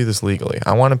 We got to do this legally.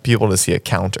 I want people to see a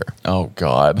counter. Oh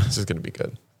God, this is gonna be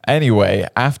good. Anyway,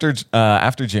 after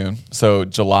June, so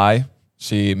July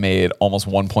she made almost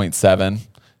 1.7.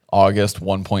 August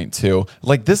 1.2.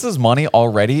 Like this is money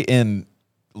already in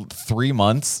 3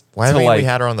 months. Why haven't we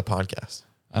had her on the podcast?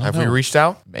 Have we reached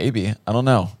out? Maybe, I don't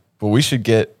know, but we should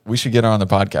get her on the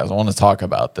podcast. I want to talk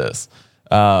about this.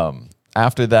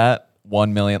 After that,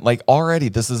 1 million. Like already,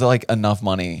 this is like enough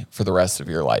money for the rest of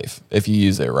your life if you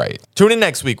use it right. Tune in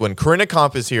next week when Corinna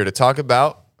Komp is here to talk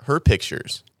about her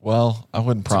pictures. Well, I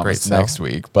wouldn't promise next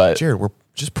week, but Jared,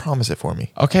 just promise it for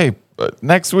me. Okay,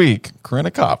 next week,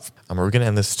 Corinna Komp. Are we gonna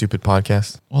end this stupid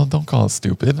podcast? Well, don't call it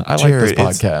stupid. Jared,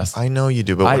 like this podcast. I know you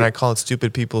do, but when I call it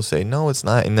stupid, people say no, it's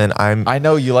not, and then I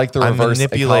know you like the reverse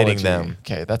manipulating ecology. them.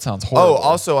 Okay, that sounds horrible. Oh,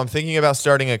 also, I'm thinking about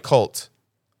starting a cult.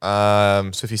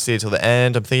 So if you stay till the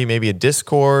end, I'm thinking maybe a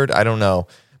Discord. I don't know,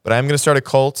 but I'm gonna start a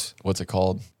cult. What's it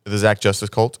called? The Zach Justice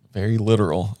Cult. Very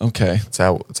literal. Okay, that's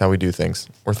how we do things.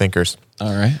 We're thinkers.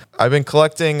 All right. I've been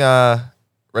collecting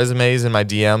resumes in my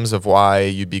DMs of why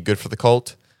you'd be good for the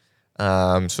cult.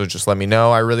 So just let me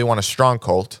know. I really want a strong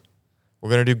cult. We're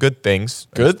gonna do good things.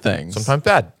 Good things. Sometimes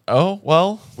bad. Oh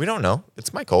well, we don't know.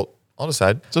 It's my cult. I'll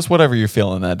decide. Just whatever you're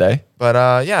feeling that day.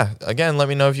 But yeah, again, let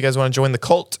me know if you guys want to join the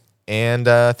cult. And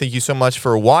thank you so much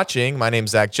for watching. My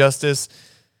name's Zach Justice.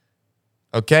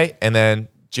 Okay, and then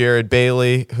Jared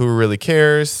Bailey, who really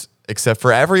cares, except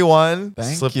for everyone.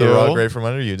 Slipped the rug right from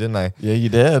under you, didn't I? Yeah, you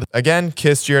did. Again,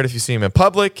 kiss Jared if you see him in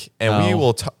public, and we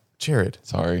will Jared.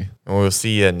 Sorry. And we'll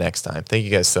see you next time. Thank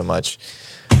you guys so much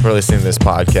for listening to this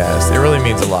podcast. It really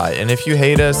means a lot. And if you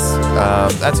hate us,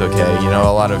 that's okay. You know,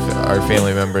 a lot of our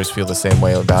family members feel the same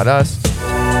way about us.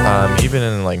 Even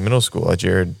in like middle school,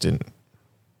 Jared didn't.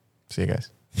 See you guys.